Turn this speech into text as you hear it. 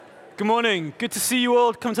Good morning. Good to see you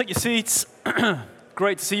all. Come and take your seats.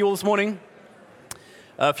 Great to see you all this morning.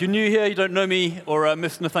 If you're new here, you don't know me or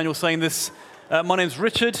miss Nathaniel saying this, my name's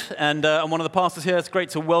Richard, and I'm one of the pastors here. It's great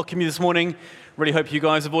to welcome you this morning. Really hope you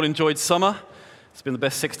guys have all enjoyed summer. It's been the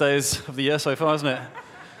best 6 days of the year so far, hasn't it?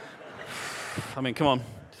 I mean, come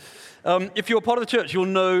on. If you're part of the church, you'll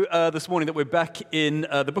know this morning that we're back in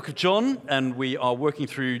the book of John, and we are working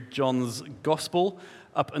through John's Gospel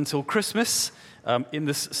up until Christmas. In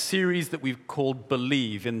this series that we've called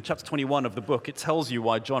Believe. In chapter 21 of the book, it tells you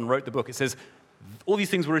why John wrote the book. It says, all these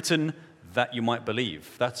things were written that you might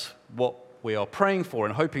believe. That's what we are praying for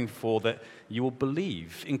and hoping for, that you will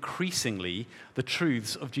believe increasingly the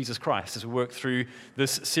truths of Jesus Christ as we work through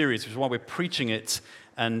this series, which is why we're preaching it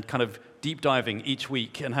and kind of deep diving each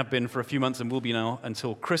week, and have been for a few months and will be now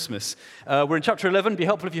until Christmas. We're in chapter 11. It'd be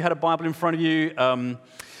helpful if you had a Bible in front of you.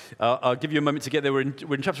 I'll give you a moment to get there. We're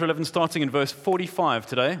in chapter 11, starting in verse 45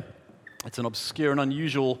 today. It's an obscure and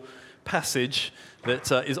unusual passage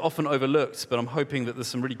that is often overlooked, but I'm hoping that there's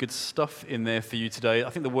some really good stuff in there for you today. I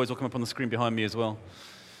think the words will come up on the screen behind me as well.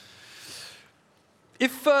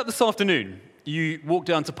 If this afternoon you walk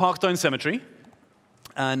down to Parkstone Cemetery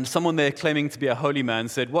and someone there claiming to be a holy man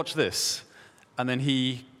said, "Watch this," and then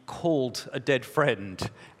he called a dead friend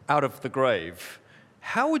out of the grave,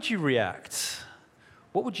 how would you react?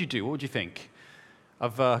 What would you do? What would you think?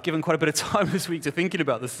 I've given quite a bit of time this week to thinking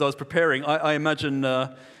about this as I was preparing. I imagine,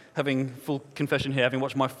 having full confession here, having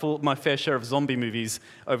watched my fair share of zombie movies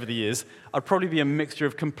over the years, I'd probably be a mixture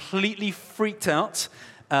of completely freaked out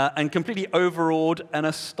and completely overawed and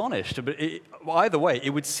astonished. But either way, it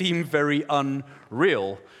would seem very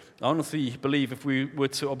unreal. I honestly believe if we were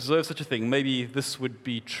to observe such a thing, maybe this would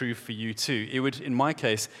be true for you too. It would, in my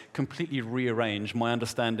case, completely rearrange my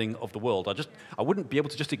understanding of the world. I wouldn't be able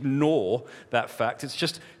to just ignore that fact. It's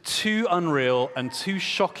just too unreal and too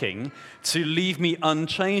shocking to leave me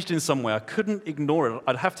unchanged in some way. I couldn't ignore it.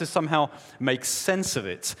 I'd have to somehow make sense of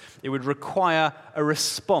it. It would require a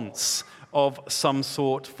response of some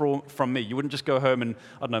sort from me. You wouldn't just go home and,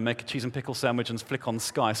 I don't know, make a cheese and pickle sandwich and flick on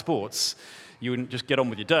Sky Sports. You wouldn't just get on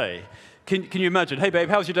with your day. Can you imagine? Hey, babe,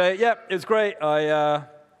 how was your day? Yeah, it was great. I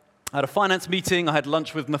had a finance meeting. I had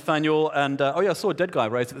lunch with Nathaniel, and I saw a dead guy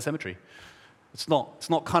raised at the cemetery. It's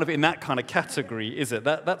not kind of in that kind of category, is it?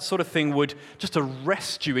 That sort of thing would just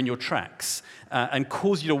arrest you in your tracks and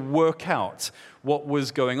cause you to work out what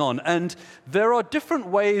was going on. And there are different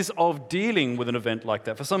ways of dealing with an event like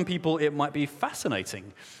that. For some people, it might be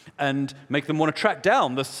fascinating and make them want to track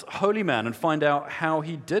down this holy man and find out how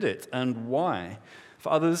he did it and why.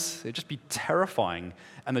 For others, it'd just be terrifying,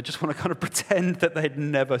 and they just want to kind of pretend that they'd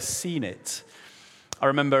never seen it. I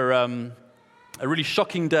remember a really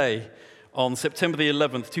shocking day on September the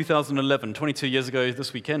 11th, 2011, 22 years ago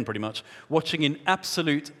this weekend pretty much, watching in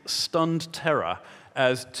absolute stunned terror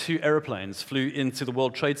as two airplanes flew into the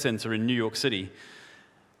World Trade Center in New York City.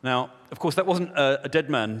 Now, of course, that wasn't a dead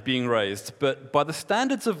man being raised, but by the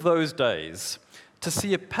standards of those days, to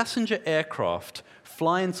see a passenger aircraft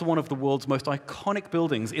fly into one of the world's most iconic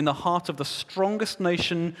buildings in the heart of the strongest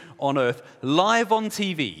nation on earth, live on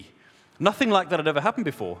TV, nothing like that had ever happened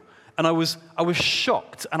before. And I was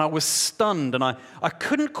shocked, and I was stunned, and I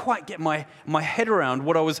couldn't quite get my head around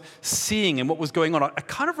what I was seeing and what was going on. I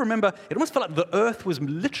kind of remember, it almost felt like the earth was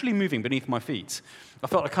literally moving beneath my feet. I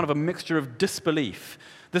felt like kind of a mixture of disbelief.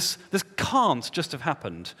 This can't just have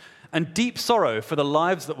happened. And deep sorrow for the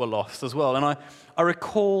lives that were lost as well. And I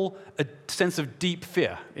recall a sense of deep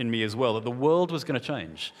fear in me as well, that the world was going to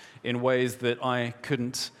change in ways that I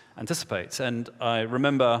couldn't anticipate. And I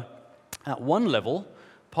remember at one level,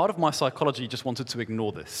 part of my psychology just wanted to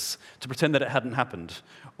ignore this, to pretend that it hadn't happened,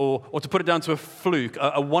 or to put it down to a fluke,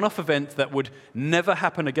 a one-off event that would never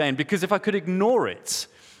happen again. Because if I could ignore it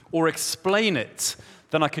or explain it,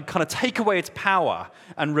 then I could kind of take away its power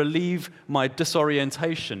and relieve my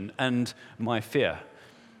disorientation and my fear.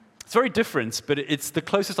 It's very different, but it's the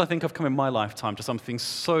closest I think I've come in my lifetime to something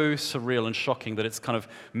so surreal and shocking that it's kind of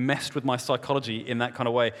messed with my psychology in that kind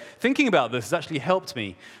of way. Thinking about this has actually helped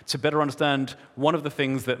me to better understand one of the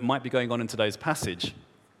things that might be going on in today's passage.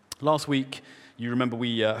 Last week, you remember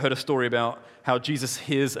we heard a story about how Jesus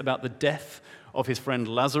hears about the death of his friend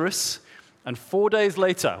Lazarus. And 4 days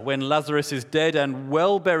later, when Lazarus is dead and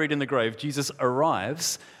well buried in the grave, Jesus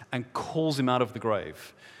arrives and calls him out of the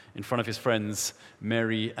grave in front of his friends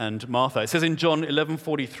Mary and Martha. It says in John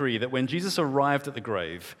 11:43 that when Jesus arrived at the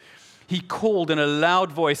grave, he called in a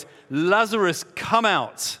loud voice, "Lazarus, come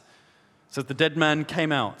out!" So the dead man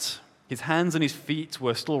came out. His hands and his feet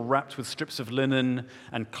were still wrapped with strips of linen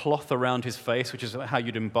and cloth around his face, which is how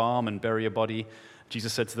you'd embalm and bury a body.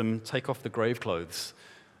 Jesus said to them, "Take off the grave clothes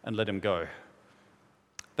and let him go.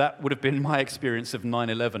 That would have been my experience of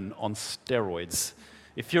 9/11 on steroids.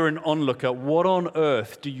 If you're an onlooker, what on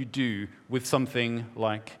earth do you do with something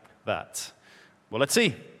like that? Well, let's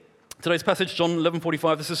see. Today's passage, John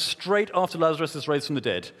 11:45, this is straight after Lazarus is raised from the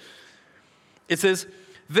dead. It says,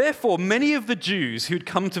 "Therefore, many of the Jews who'd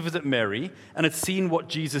come to visit Mary and had seen what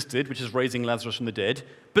Jesus did, which is raising Lazarus from the dead,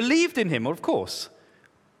 believed in him, of course.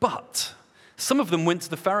 But some of them went to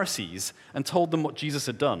the Pharisees and told them what Jesus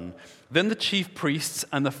had done. Then the chief priests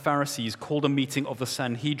and the Pharisees called a meeting of the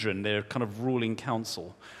Sanhedrin, their kind of ruling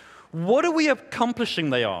council. 'What are we accomplishing?'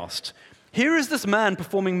 they asked. 'Here is this man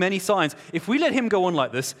performing many signs. If we let him go on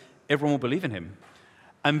like this, everyone will believe in him.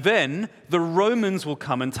 And then the Romans will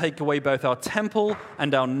come and take away both our temple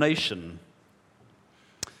and our nation.'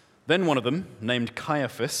 Then one of them, named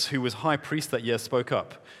Caiaphas, who was high priest that year, spoke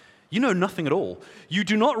up. 'You know nothing at all. You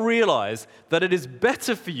do not realize that it is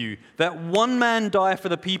better for you that one man die for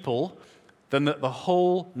the people than that the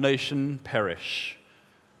whole nation perish.'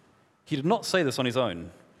 He did not say this on his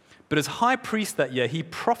own, but as high priest that year, he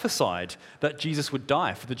prophesied that Jesus would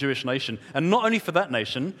die for the Jewish nation, and not only for that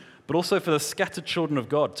nation, but also for the scattered children of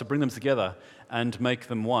God, to bring them together and make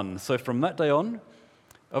them one. So from that day on,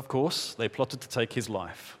 of course, they plotted to take his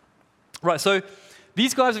life." Right, so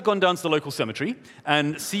these guys have gone down to the local cemetery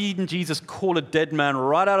and seen Jesus call a dead man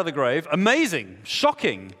right out of the grave. Amazing,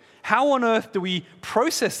 shocking. How on earth do we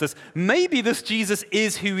process this? Maybe this Jesus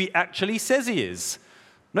is who he actually says he is.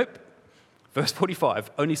 Nope. Verse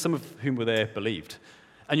 45, only some of whom were there believed.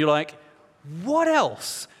 And you're like, what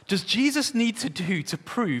else does Jesus need to do to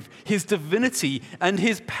prove his divinity and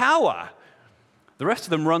his power? The rest of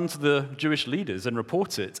them run to the Jewish leaders and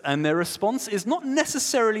report it, and their response is not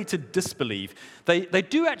necessarily to disbelieve. They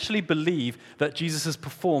do actually believe that Jesus has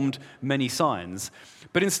performed many signs.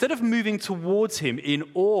 But instead of moving towards him in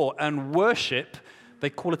awe and worship, they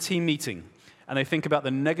call a team meeting, and they think about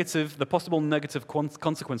the possible negative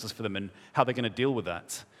consequences for them and how they're going to deal with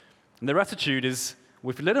that. And their attitude is,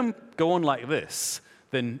 well, if we let him go on like this,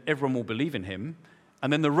 then everyone will believe in him.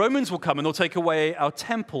 And then the Romans will come and they'll take away our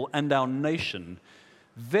temple and our nation.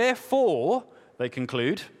 Therefore, they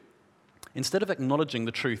conclude, instead of acknowledging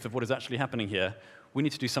the truth of what is actually happening here, we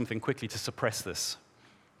need to do something quickly to suppress this.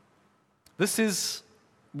 This is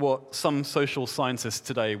what some social scientists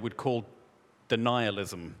today would call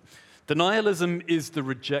denialism. Denialism is the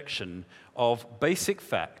rejection of basic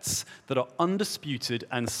facts that are undisputed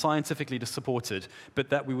and scientifically supported, but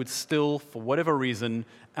that we would still, for whatever reason,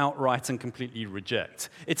 outright and completely reject.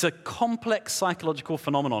 It's a complex psychological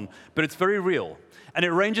phenomenon, but it's very real. And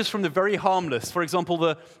it ranges from the very harmless, for example,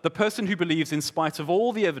 the person who believes, in spite of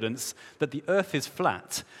all the evidence, that the earth is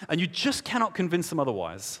flat, and you just cannot convince them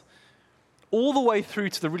otherwise, all the way through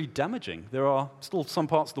to the really damaging. There are still some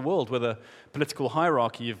parts of the world where the political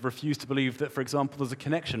hierarchy have refused to believe that, for example, there's a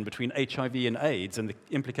connection between HIV and AIDS and the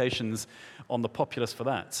implications on the populace for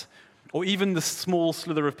that. Or even the small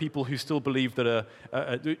slither of people who still believe that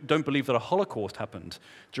don't believe that a Holocaust happened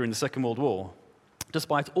during the Second World War.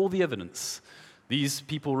 Despite all the evidence, these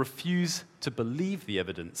people refuse to believe the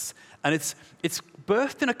evidence. And it's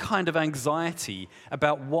birthed in a kind of anxiety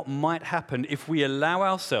about what might happen if we allow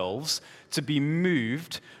ourselves to be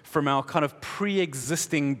moved from our kind of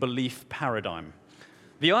pre-existing belief paradigm.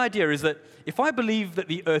 The idea is that if I believe that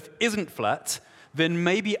the earth isn't flat, then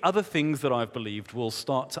maybe other things that I've believed will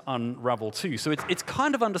start to unravel too. So it's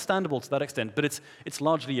kind of understandable to that extent, but it's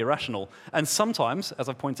largely irrational. And sometimes, as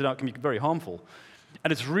I've pointed out, can be very harmful.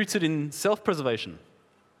 And it's rooted in self-preservation.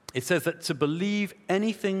 It says that to believe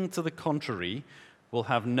anything to the contrary will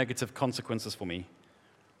have negative consequences for me.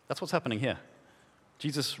 That's what's happening here.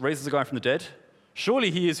 Jesus raises a guy from the dead. Surely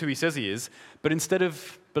he is who he says he is. But instead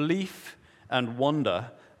of belief and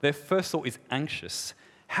wonder, their first thought is anxious.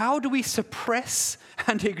 How do we suppress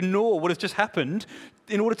and ignore what has just happened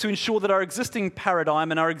in order to ensure that our existing paradigm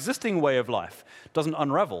and our existing way of life doesn't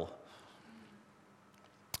unravel?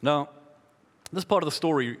 Now, this part of the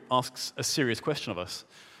story asks a serious question of us,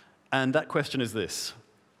 and that question is this.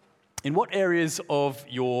 In what areas of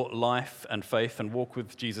your life and faith and walk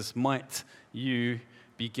with Jesus might you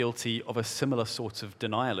be guilty of a similar sort of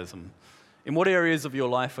denialism? In what areas of your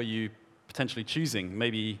life are you potentially choosing,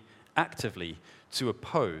 maybe actively, to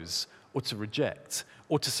oppose or to reject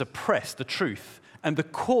or to suppress the truth and the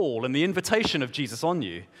call and the invitation of Jesus on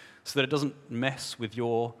you so that it doesn't mess with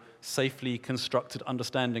your safely constructed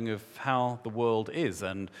understanding of how the world is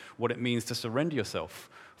and what it means to surrender yourself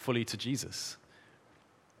fully to Jesus?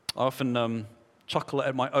 I often chuckle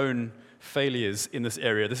at my own failures in this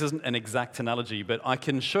area. This isn't an exact analogy, but I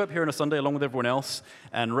can show up here on a Sunday along with everyone else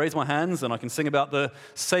and raise my hands, and I can sing about the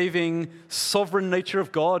saving, sovereign nature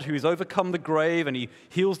of God who has overcome the grave, and he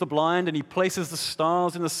heals the blind, and he places the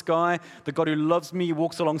stars in the sky. The God who loves me,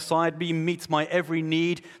 walks alongside me, meets my every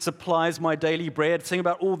need, supplies my daily bread. Sing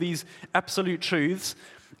about all these absolute truths,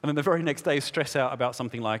 and then the very next day stress out about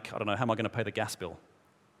something like, I don't know, how am I going to pay the gas bill?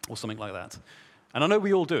 Or something like that. And I know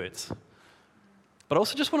we all do it. But I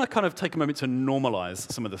also just want to kind of take a moment to normalize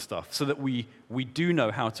some of the stuff so that we do know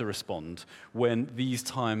how to respond when these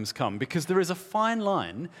times come. Because there is a fine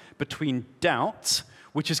line between doubt,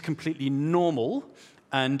 which is completely normal,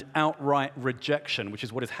 and outright rejection, which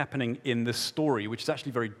is what is happening in this story, which is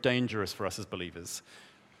actually very dangerous for us as believers.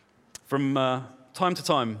 From time to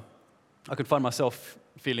time, I can find myself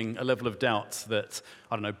feeling a level of doubt that,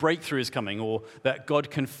 I don't know, breakthrough is coming, or that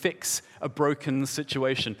God can fix a broken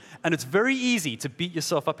situation. And it's very easy to beat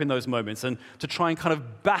yourself up in those moments and to try and kind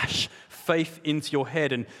of bash faith into your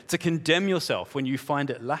head and to condemn yourself when you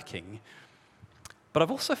find it lacking. But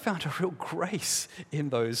I've also found a real grace in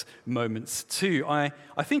those moments too. I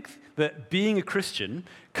think that being a Christian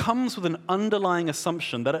comes with an underlying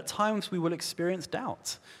assumption that at times we will experience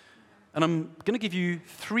doubt. And I'm going to give you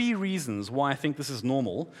 3 reasons why I think this is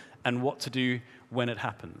normal and what to do when it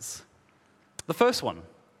happens. The first one,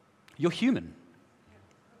 you're human.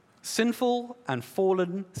 Sinful and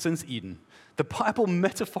fallen since Eden. The Bible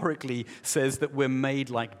metaphorically says that we're made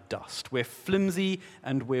like dust. We're flimsy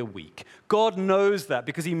and we're weak. God knows that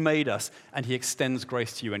because he made us, and he extends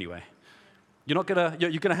grace to you anyway. You're going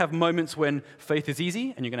to have moments when faith is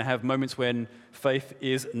easy, and you're going to have moments when faith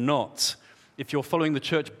is not. If you're following the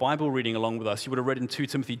church Bible reading along with us, you would have read in 2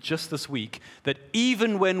 Timothy just this week that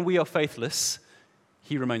even when we are faithless,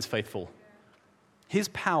 he remains faithful. His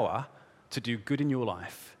power to do good in your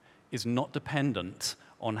life is not dependent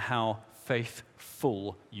on how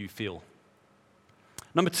faithful you feel.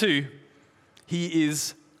 Number 2, he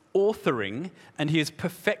is authoring and he is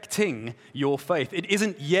perfecting your faith. It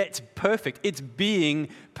isn't yet perfect. It's being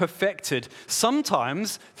perfected,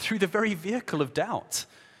 sometimes through the very vehicle of doubt.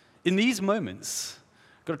 In these moments,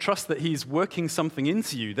 you've got to trust that he's working something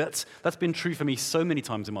into you. That's been true for me so many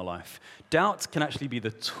times in my life. Doubt can actually be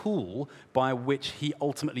the tool by which he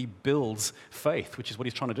ultimately builds faith, which is what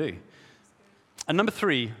he's trying to do. And number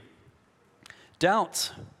 3,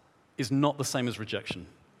 doubt is not the same as rejection.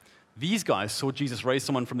 These guys saw Jesus raise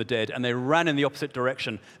someone from the dead, and they ran in the opposite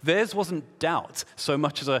direction. Theirs wasn't doubt so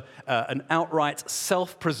much as an outright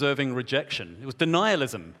self-preserving rejection. It was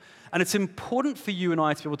denialism. And it's important for you and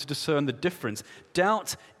I to be able to discern the difference.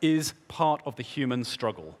 Doubt is part of the human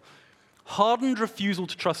struggle. Hardened refusal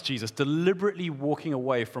to trust Jesus, deliberately walking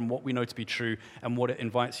away from what we know to be true and what it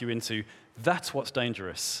invites you into, that's what's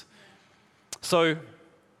dangerous. So,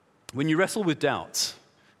 when you wrestle with doubt,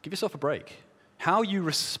 give yourself a break. How you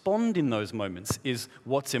respond in those moments is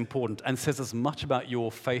what's important and says as much about your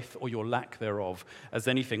faith or your lack thereof as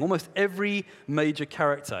anything. Almost every major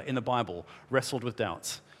character in the Bible wrestled with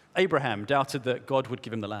doubts. Abraham doubted that God would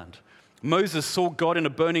give him the land. Moses saw God in a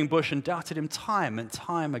burning bush and doubted him time and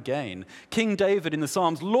time again. King David in the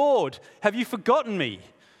Psalms, Lord, have you forgotten me?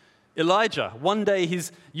 Elijah, one day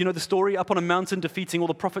you know the story, up on a mountain defeating all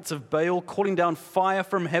the prophets of Baal, calling down fire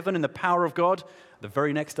from heaven in the power of God. The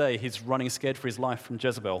very next day, he's running scared for his life from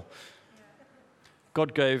Jezebel.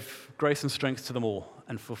 God gave grace and strength to them all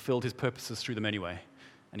and fulfilled his purposes through them anyway.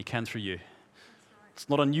 And he can through you. It's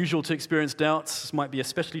not unusual to experience doubts. This might be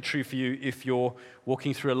especially true for you if you're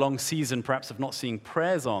walking through a long season, perhaps of not seeing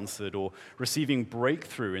prayers answered or receiving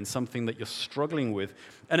breakthrough in something that you're struggling with.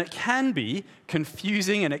 And it can be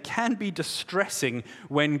confusing and it can be distressing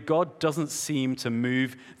when God doesn't seem to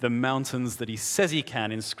move the mountains that he says he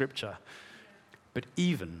can in Scripture. But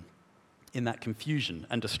even in that confusion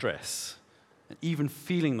and distress, and even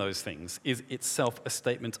feeling those things is itself a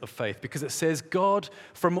statement of faith, because it says, God,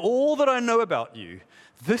 from all that I know about you,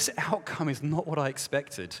 this outcome is not what I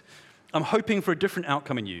expected. I'm hoping for a different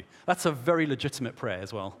outcome in you. That's a very legitimate prayer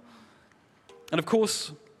as well. And of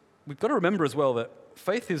course, we've got to remember as well that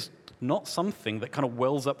faith is not something that kind of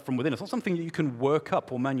wells up from within. It's not something that you can work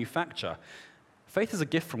up or manufacture. Faith is a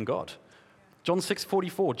gift from God. John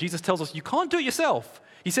 6:44, Jesus tells us you can't do it yourself.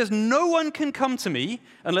 He says, no one can come to me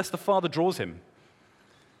unless the Father draws him.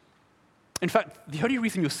 In fact, the only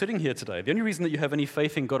reason you're sitting here today, the only reason that you have any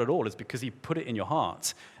faith in God at all is because he put it in your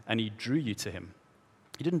heart and he drew you to him.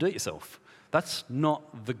 You didn't do it yourself. That's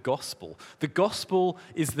not the gospel. The gospel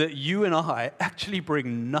is that you and I actually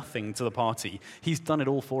bring nothing to the party. He's done it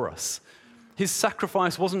all for us. His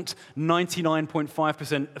sacrifice wasn't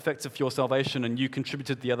 99.5% effective for your salvation and you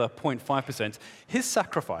contributed the other 0.5%. His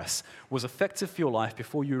sacrifice was effective for your life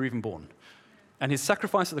before you were even born. And his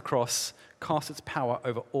sacrifice at the cross casts its power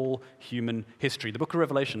over all human history. The book of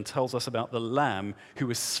Revelation tells us about the Lamb who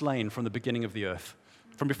was slain from the beginning of the earth,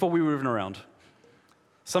 from before we were even around.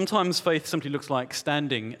 Sometimes faith simply looks like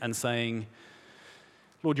standing and saying,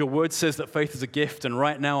 Lord, your word says that faith is a gift, and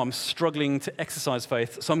right now I'm struggling to exercise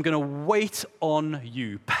faith, so I'm going to wait on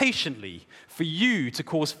you patiently for you to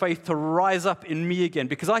cause faith to rise up in me again,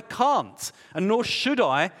 because I can't, and nor should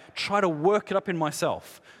I try to work it up in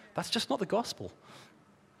myself. That's just not the gospel.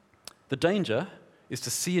 The danger is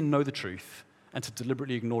to see and know the truth and to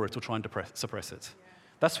deliberately ignore it or try and suppress it.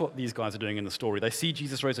 That's what these guys are doing in the story. They see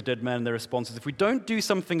Jesus raise a dead man, and their response is, if we don't do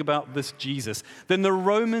something about this Jesus, then the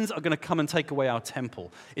Romans are going to come and take away our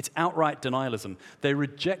temple. It's outright denialism. They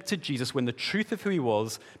rejected Jesus when the truth of who he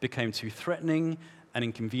was became too threatening and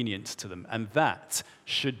inconvenient to them. And that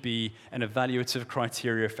should be an evaluative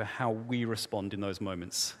criteria for how we respond in those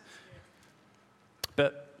moments.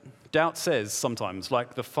 But doubt says sometimes,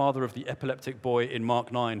 like the father of the epileptic boy in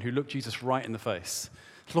Mark 9 who looked Jesus right in the face,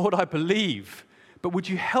 Lord, I believe, but would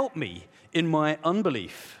you help me in my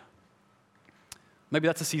unbelief? Maybe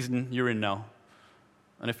that's a season you're in now.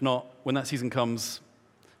 And if not, when that season comes,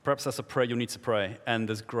 perhaps that's a prayer you'll need to pray. And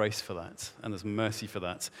there's grace for that. And there's mercy for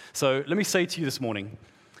that. So let me say to you this morning,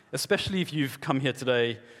 especially if you've come here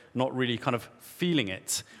today not really kind of feeling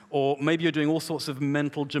it, or maybe you're doing all sorts of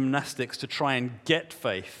mental gymnastics to try and get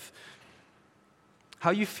faith,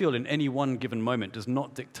 how you feel in any one given moment does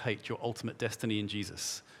not dictate your ultimate destiny in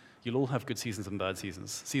Jesus. You'll all have good seasons and bad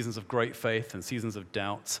seasons, seasons of great faith and seasons of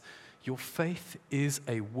doubt. Your faith is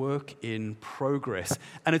a work in progress,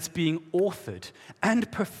 and it's being authored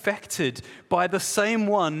and perfected by the same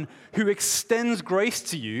one who extends grace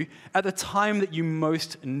to you at the time that you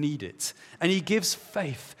most need it. And he gives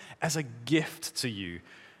faith as a gift to you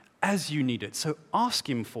as you need it. So ask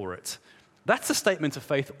him for it. That's a statement of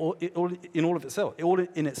faith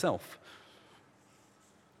in itself.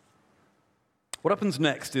 What happens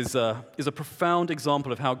next is a profound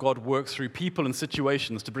example of how God works through people and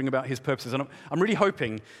situations to bring about his purposes. And I'm really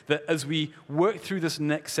hoping that as we work through this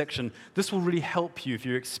next section, this will really help you if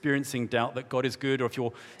you're experiencing doubt that God is good, or if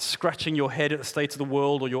you're scratching your head at the state of the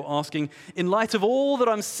world, or you're asking, in light of all that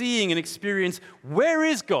I'm seeing and experience, where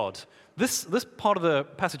is God? This part of the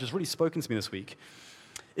passage has really spoken to me this week.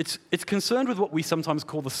 It's concerned with what we sometimes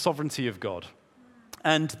call the sovereignty of God,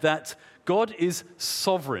 and that God is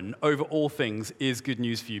sovereign over all things is good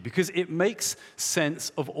news for you, because it makes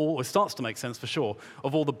sense of all, or starts to make sense for sure,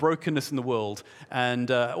 of all the brokenness in the world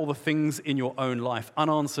and all the things in your own life,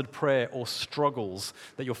 unanswered prayer or struggles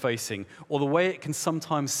that you're facing, or the way it can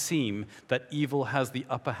sometimes seem that evil has the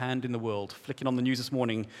upper hand in the world. Flicking on the news this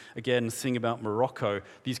morning, again, seeing about Morocco,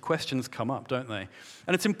 these questions come up, don't they?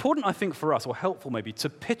 And it's important, I think, for us, or helpful maybe, to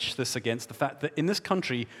pitch this against the fact that in this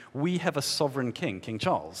country, we have a sovereign king, King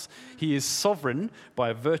Charles. He is sovereign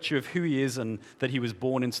by virtue of who he is and that he was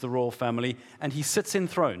born into the royal family, and he sits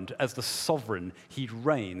enthroned as the sovereign. He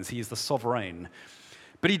reigns. He is the sovereign.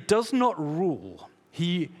 But he does not rule.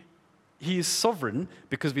 He is sovereign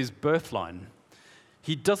because of his birth line.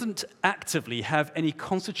 He doesn't actively have any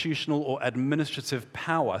constitutional or administrative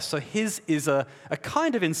power. So his is a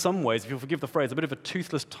kind of, in some ways, if you'll forgive the phrase, a bit of a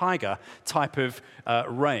toothless tiger type of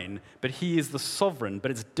reign. But he is the sovereign,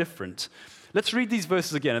 but it's different. Let's read these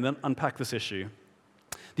verses again and then unpack this issue.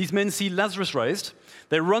 These men see Lazarus raised.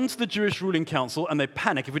 They run to the Jewish ruling council and they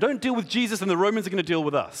panic. If we don't deal with Jesus, then the Romans are going to deal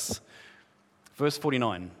with us. Verse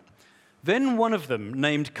 49. Then one of them,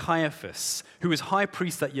 named Caiaphas, who was high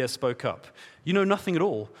priest that year, spoke up. You know nothing at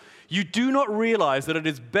all. You do not realize that it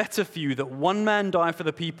is better for you that one man die for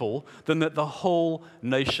the people than that the whole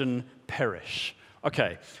nation perish.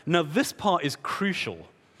 Okay, now this part is crucial.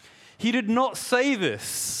 He did not say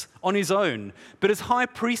this on his own, but as high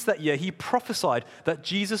priest that year, he prophesied that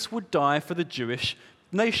Jesus would die for the Jewish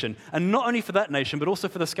nation. And not only for that nation, but also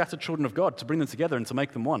for the scattered children of God, to bring them together and to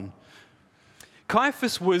make them one.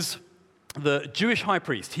 Caiaphas was the Jewish high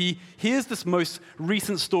priest. He hears this most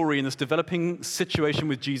recent story in this developing situation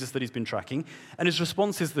with Jesus that he's been tracking, and his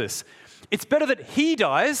response is this: it's better that he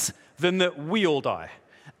dies than that we all die.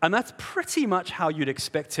 And that's pretty much how you'd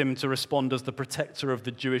expect him to respond as the protector of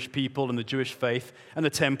the Jewish people and the Jewish faith and the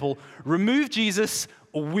temple. Remove Jesus,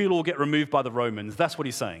 or we'll all get removed by the Romans. That's what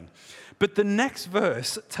he's saying. But the next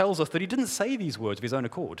verse tells us that he didn't say these words of his own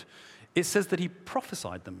accord. It says that he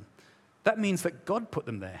prophesied them. That means that God put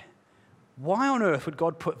them there. Why on earth would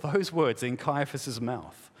God put those words in Caiaphas'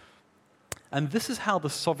 mouth? And this is how the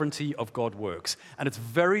sovereignty of God works. And it's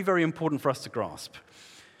very, very important for us to grasp.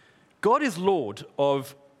 God is Lord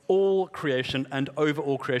of all creation and over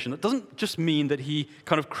all creation. That doesn't just mean that he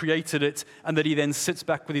kind of created it and that he then sits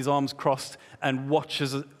back with his arms crossed and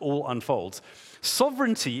watches it all unfold.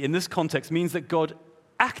 Sovereignty in this context means that God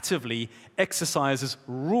actively exercises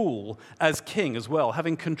rule as king as well,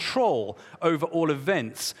 having control over all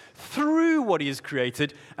events through what he has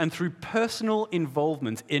created and through personal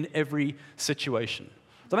involvement in every situation.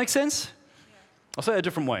 Does that make sense? I'll say it a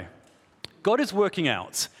different way. God is working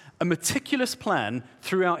out a meticulous plan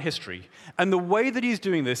throughout history. And the way that he's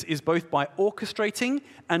doing this is both by orchestrating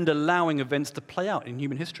and allowing events to play out in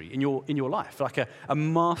human history, in your life, like a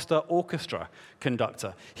master orchestra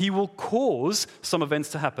conductor. He will cause some events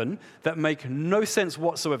to happen that make no sense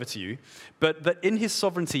whatsoever to you, but that in his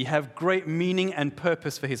sovereignty have great meaning and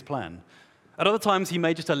purpose for his plan. At other times, he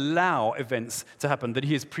may just allow events to happen that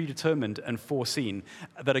he has predetermined and foreseen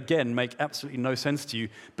that, again, make absolutely no sense to you,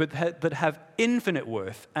 but that have infinite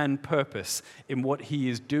worth and purpose in what he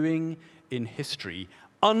is doing in history,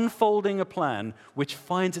 unfolding a plan which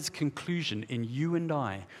finds its conclusion in you and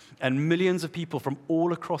I, and millions of people from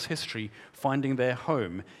all across history finding their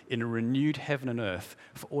home in a renewed heaven and earth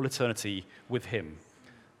for all eternity with him.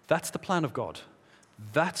 That's the plan of God.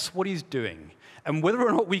 That's what he's doing. And whether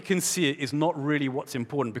or not we can see it is not really what's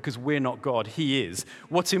important because we're not God, he is.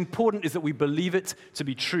 What's important is that we believe it to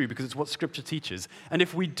be true because it's what Scripture teaches. And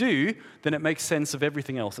if we do, then it makes sense of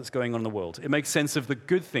everything else that's going on in the world. It makes sense of the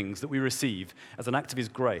good things that we receive as an act of his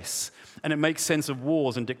grace. And it makes sense of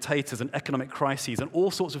wars and dictators and economic crises and all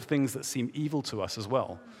sorts of things that seem evil to us as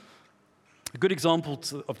well. A good example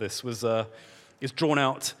of this is drawn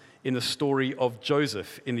out in the story of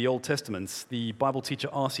Joseph in the Old Testament. The Bible teacher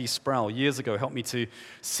R.C. Sproul years ago helped me to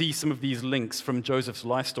see some of these links from Joseph's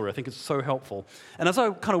life story. I think it's so helpful. And as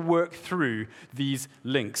I kind of work through these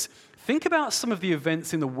links, think about some of the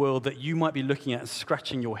events in the world that you might be looking at and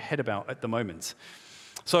scratching your head about at the moment.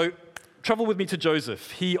 So travel with me to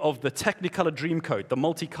Joseph, he of the Technicolor dream coat, the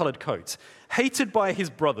multicolored coat, hated by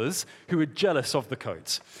his brothers who were jealous of the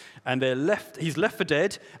coat. And he's left for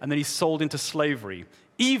dead, and then he's sold into slavery.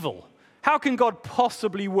 Evil. How can God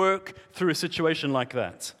possibly work through a situation like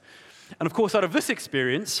that? And of course, out of this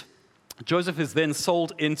experience, Joseph is then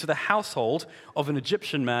sold into the household of an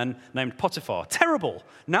Egyptian man named Potiphar. Terrible.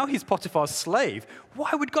 Now he's Potiphar's slave.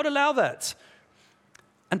 Why would God allow that?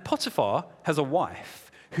 And Potiphar has a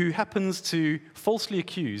wife who happens to falsely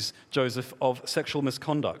accuse Joseph of sexual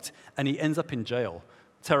misconduct, and he ends up in jail.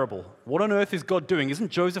 Terrible. What on earth is God doing?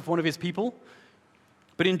 Isn't Joseph one of his people?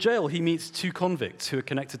 But in jail, he meets two convicts who are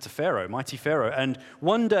connected to Pharaoh, mighty Pharaoh. And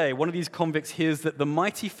one day, one of these convicts hears that the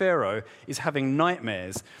mighty Pharaoh is having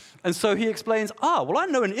nightmares. And so he explains, well, I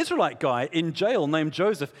know an Israelite guy in jail named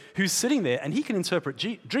Joseph who's sitting there, and he can interpret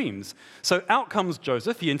dreams. So out comes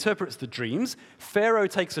Joseph. He interprets the dreams. Pharaoh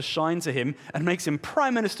takes a shine to him and makes him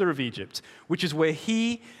prime minister of Egypt, which is where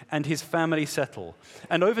he and his family settle.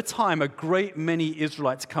 And over time, a great many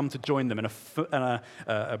Israelites come to join them, and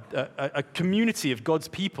a community of God's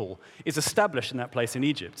people is established in that place in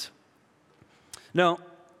Egypt. Now,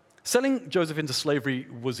 selling Joseph into slavery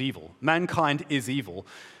was evil. Mankind is evil.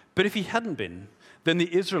 But if he hadn't been, then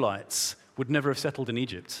the Israelites would never have settled in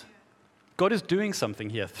Egypt. God is doing something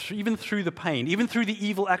here, even through the pain, even through the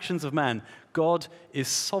evil actions of man. God is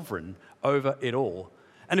sovereign over it all.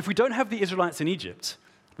 And if we don't have the Israelites in Egypt,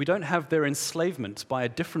 we don't have their enslavement by a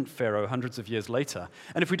different Pharaoh hundreds of years later.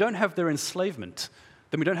 And if we don't have their enslavement,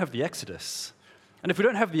 then we don't have the Exodus. And if we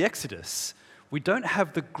don't have the Exodus, we don't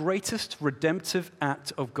have the greatest redemptive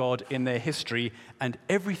act of God in their history and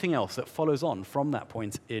everything else that follows on from that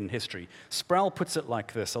point in history. Sproul puts it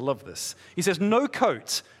like this. I love this. He says, no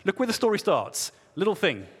coat. Look where the story starts. Little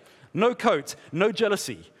thing. No coat, no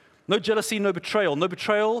jealousy. No jealousy, no betrayal. No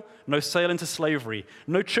betrayal, no sale into slavery.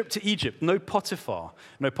 No trip to Egypt, no Potiphar.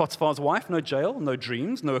 No Potiphar's wife, no jail, no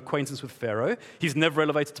dreams, no acquaintance with Pharaoh. He's never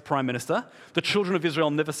elevated to prime minister. The children of Israel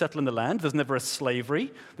never settle in the land. There's never a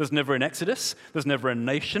slavery. There's never an exodus. There's never a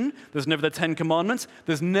nation. There's never the 10 Commandments.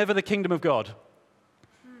 There's never the kingdom of God.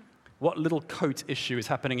 What little coat issue is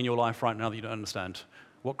happening in your life right now that you don't understand?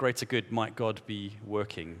 What greater good might God be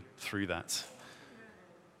working through that?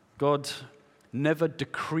 God never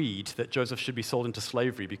decreed that Joseph should be sold into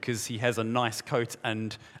slavery because he has a nice coat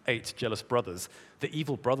and 8 jealous brothers. The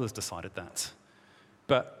evil brothers decided that.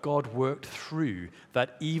 But God worked through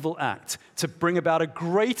that evil act to bring about a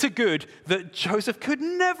greater good that Joseph could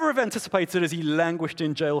never have anticipated as he languished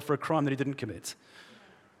in jail for a crime that he didn't commit.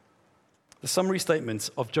 The summary statement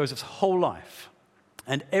of Joseph's whole life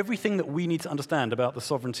and everything that we need to understand about the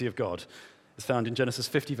sovereignty of God is found in Genesis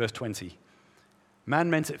 50, verse 20. Man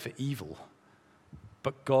meant it for evil,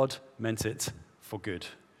 but God meant it for good.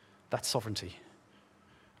 That's sovereignty.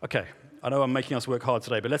 Okay, I know I'm making us work hard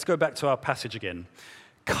today, but let's go back to our passage again.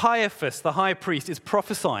 Caiaphas, the high priest, is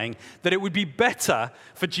prophesying that it would be better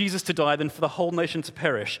for Jesus to die than for the whole nation to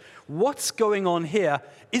perish. What's going on here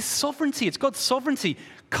is sovereignty. It's God's sovereignty.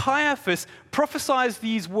 Caiaphas prophesies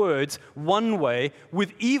these words one way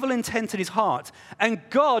with evil intent in his heart. And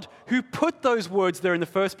God, who put those words there in the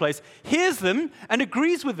first place, hears them and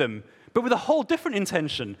agrees with them, but with a whole different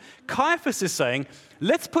intention. Caiaphas is saying,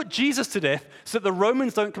 let's put Jesus to death so that the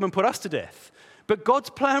Romans don't come and put us to death. But God's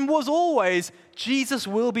plan was always, Jesus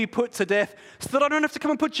will be put to death so that I don't have to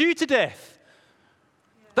come and put you to death.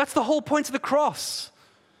 That's the whole point of the cross.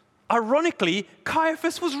 Ironically,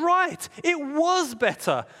 Caiaphas was right. It was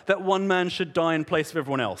better that one man should die in place of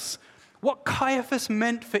everyone else. What Caiaphas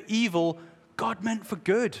meant for evil, God meant for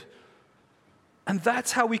good. And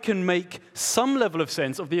that's how we can make some level of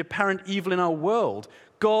sense of the apparent evil in our world.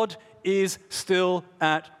 God is still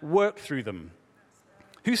at work through them.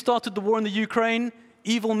 Who started the war in the Ukraine?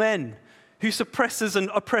 Evil men. Who suppresses and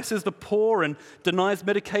oppresses the poor and denies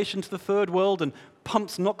medication to the third world and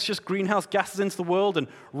pumps noxious greenhouse gases into the world and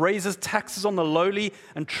raises taxes on the lowly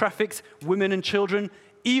and traffics women and children?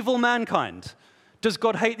 Evil mankind. Does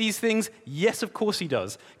God hate these things? Yes, of course he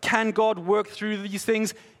does. Can God work through these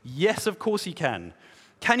things? Yes, of course he can.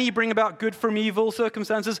 Can he bring about good from evil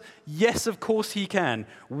circumstances? Yes, of course he can.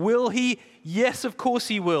 Will he? Yes, of course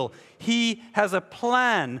he will. He has a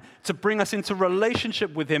plan to bring us into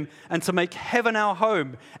relationship with him and to make heaven our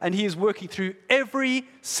home. And he is working through every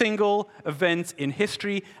single event in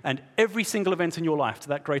history and every single event in your life to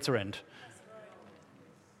that greater end.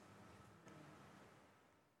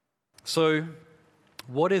 So,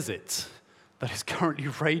 what is it that is currently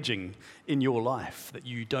raging in your life that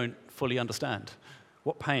you don't fully understand?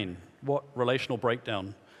 What pain? What relational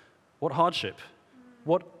breakdown? What hardship?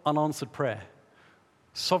 What unanswered prayer?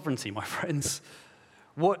 Sovereignty, my friends.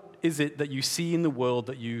 What is it that you see in the world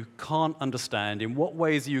that you can't understand? In what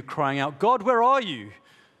ways are you crying out, God, where are you?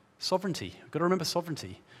 Sovereignty. You've got to remember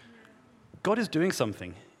sovereignty. God is doing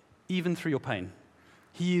something, even through your pain.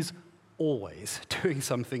 He is always doing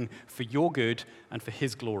something for your good and for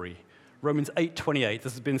his glory. Romans 8:28,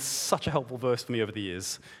 this has been such a helpful verse for me over the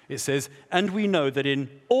years. It says, and we know that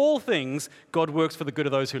in all things, God works for the good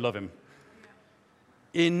of those who love him.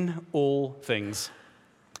 In all things.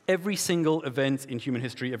 Every single event in human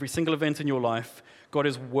history, every single event in your life, God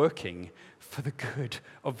is working for the good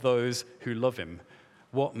of those who love him.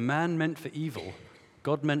 What man meant for evil,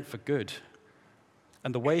 God meant for good.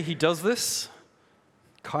 And the way he does this,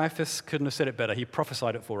 Caiaphas couldn't have said it better. He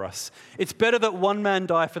prophesied it for us. It's better that one man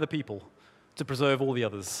die for the people to preserve all the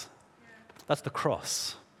others. That's the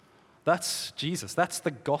cross. That's Jesus. That's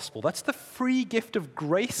the gospel. That's the free gift of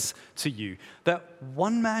grace to you, that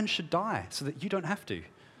one man should die so that you don't have to.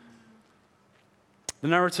 The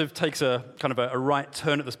narrative takes a kind of a right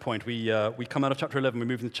turn at this point. We come out of chapter 11, we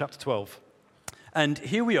move into chapter 12. And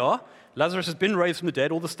here we are. Lazarus has been raised from the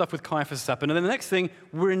dead. All the stuff with Caiaphas has happened. And then the next thing,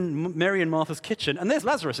 we're in Mary and Martha's kitchen. And there's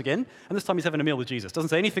Lazarus again. And this time he's having a meal with Jesus. Doesn't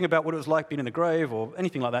say anything about what it was like being in the grave or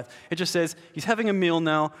anything like that. It just says he's having a meal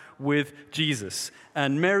now with Jesus.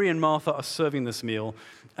 And Mary and Martha are serving this meal.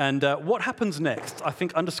 And what happens next, I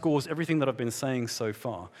think, underscores everything that I've been saying so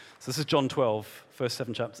far. So this is John 12, first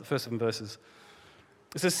seven verses.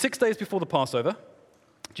 It says, 6 days before the Passover,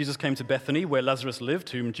 Jesus came to Bethany, where Lazarus lived,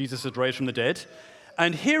 whom Jesus had raised from the dead.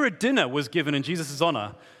 And here a dinner was given in Jesus'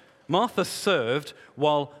 honor. Martha served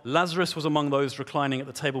while Lazarus was among those reclining at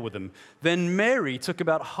the table with him. Then Mary took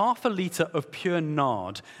about half a liter of pure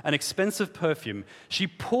nard, an expensive perfume. She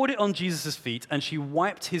poured it on Jesus' feet, and she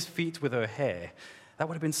wiped his feet with her hair. That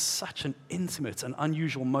would have been such an intimate and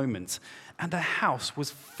unusual moment. And the house was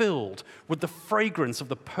filled with the fragrance of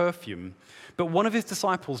the perfume. But one of his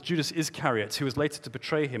disciples, Judas Iscariot, who was later to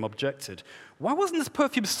betray him, objected. Why wasn't this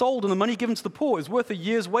perfume sold and the money given to the poor? It's worth a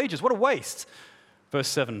year's wages. What a waste. Verse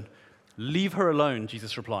 7, leave her alone,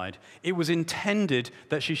 Jesus replied. It was intended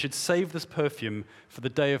that she should save this perfume for the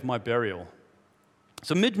day of my burial.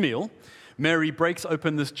 So mid-meal, Mary breaks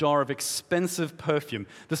open this jar of expensive perfume.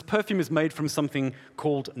 This perfume is made from something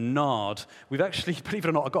called nard. We've actually, believe it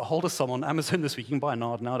or not, I got hold of some on Amazon this week. You can buy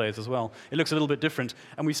nard nowadays as well. It looks a little bit different.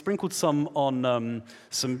 And we sprinkled some on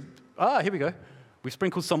here we go. We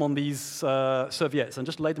sprinkled some on these serviettes and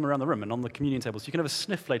just laid them around the room and on the communion table. So you can have a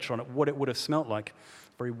sniff later on at what it would have smelt like.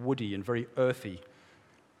 Very woody and very earthy.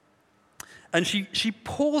 And she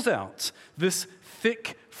pours out this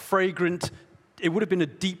thick, fragrant, it would have been a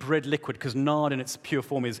deep red liquid, because nard in its pure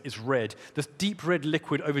form is red. This deep red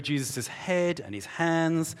liquid over Jesus' head and his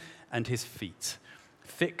hands and his feet.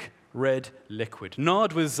 thick red liquid.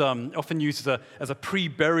 Nard was often used as a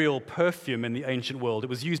pre-burial perfume in the ancient world. It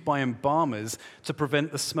was used by embalmers to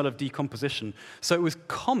prevent the smell of decomposition. So it was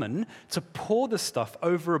common to pour the stuff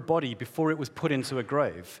over a body before it was put into a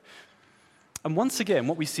grave. And once again,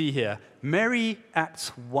 what we see here, Mary acts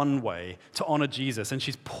one way to honor Jesus, and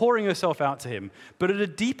she's pouring herself out to him. But at a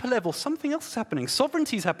deeper level, something else is happening.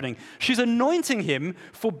 Sovereignty is happening. She's anointing him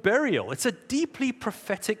for burial. It's a deeply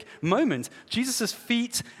prophetic moment. Jesus'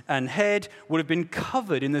 feet and head would have been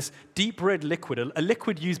covered in this deep red liquid, a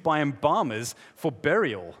liquid used by embalmers for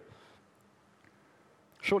burial.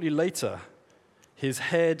 Shortly later, his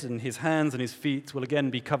head and his hands and his feet will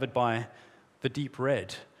again be covered by the deep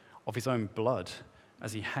red of his own blood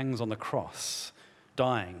as he hangs on the cross,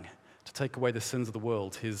 dying to take away the sins of the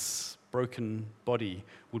world. His broken body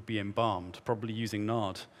would be embalmed, probably using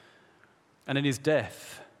nard. And in his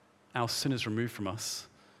death, our sin is removed from us,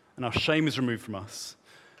 and our shame is removed from us,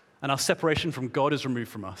 and our separation from God is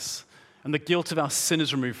removed from us, and the guilt of our sin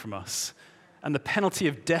is removed from us, and the penalty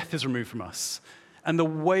of death is removed from us. And the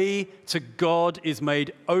way to God is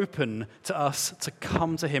made open to us to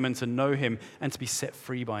come to him and to know him and to be set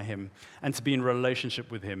free by him and to be in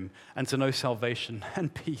relationship with him and to know salvation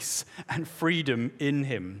and peace and freedom in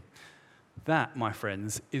him. That, my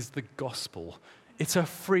friends, is the gospel. It's a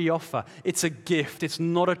free offer. It's a gift. It's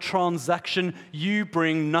not a transaction. You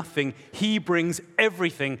bring nothing. He brings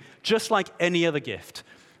everything, just like any other gift.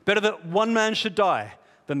 Better that one man should die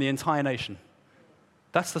than the entire nation.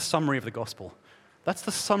 That's the summary of the gospel. That's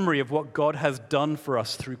the summary of what God has done for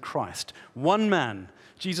us through Christ. One man,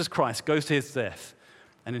 Jesus Christ, goes to his death,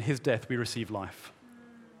 and in his death we receive life.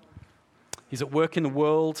 He's at work in the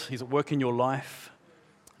world. He's at work in your life.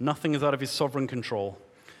 Nothing is out of his sovereign control,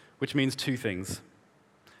 which means two things.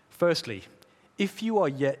 Firstly, if you are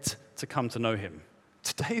yet to come to know him,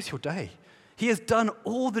 today is your day. He has done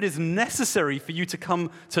all that is necessary for you to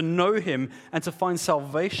come to know him and to find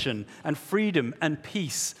salvation and freedom and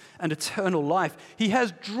peace and eternal life. He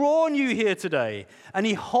has drawn you here today, and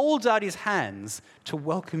he holds out his hands to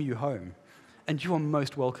welcome you home, and you are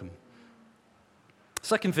most welcome.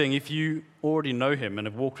 Second thing, if you already know him and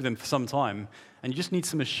have walked with him for some time, and you just need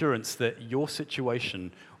some assurance that your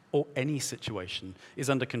situation or any situation is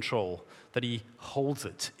under control, that he holds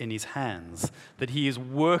it in his hands, that he is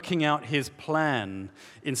working out his plan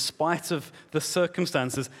in spite of the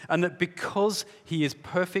circumstances, and that because he is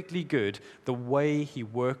perfectly good, the way he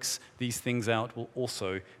works these things out will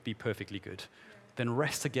also be perfectly good. Then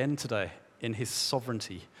rest again today in his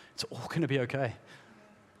sovereignty. It's all going to be okay.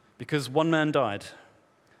 Because one man died,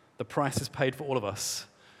 the price is paid for all of us.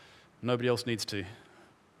 Nobody else needs to.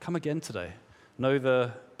 Come again today. Know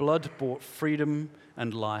the blood-bought freedom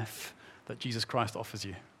and life that Jesus Christ offers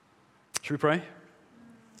you. Should we pray?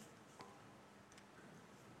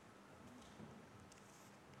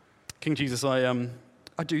 King Jesus, I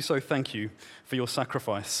do so thank you for your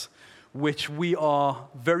sacrifice, which we are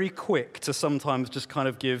very quick to sometimes just kind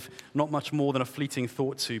of give not much more than a fleeting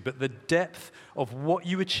thought to, but the depth of what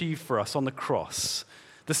you achieved for us on the cross,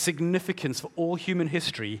 the significance for all human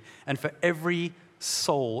history and for every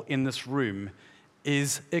soul in this room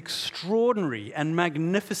is extraordinary and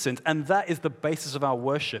magnificent, and that is the basis of our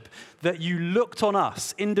worship, that you looked on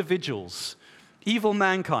us, individuals, evil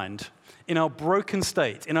mankind, in our broken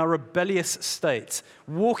state, in our rebellious state,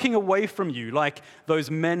 walking away from you like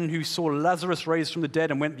those men who saw Lazarus raised from the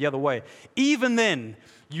dead and went the other way. Even then,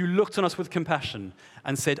 you looked on us with compassion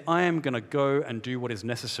and said, I am going to go and do what is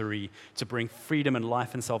necessary to bring freedom and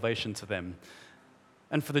life and salvation to them.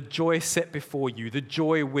 And for the joy set before you, the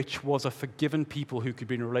joy which was a forgiven people who could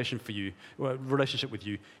be in relationship with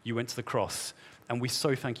you, you went to the cross. And we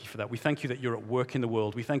so thank you for that. We thank you that you're at work in the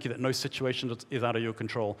world. We thank you that no situation is out of your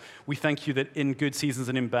control. We thank you that in good seasons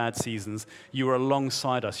and in bad seasons, you are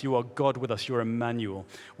alongside us. You are God with us. You're Emmanuel.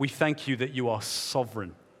 We thank you that you are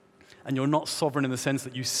sovereign. And you're not sovereign in the sense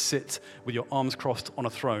that you sit with your arms crossed on a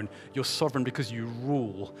throne. You're sovereign because you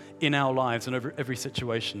rule in our lives and over every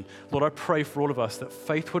situation. Lord, I pray for all of us that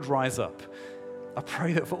faith would rise up. I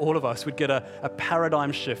pray that for all of us we'd get a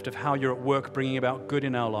paradigm shift of how you're at work bringing about good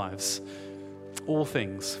in our lives. All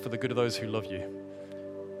things for the good of those who love you.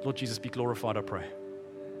 Lord Jesus, be glorified, I pray.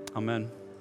 Amen.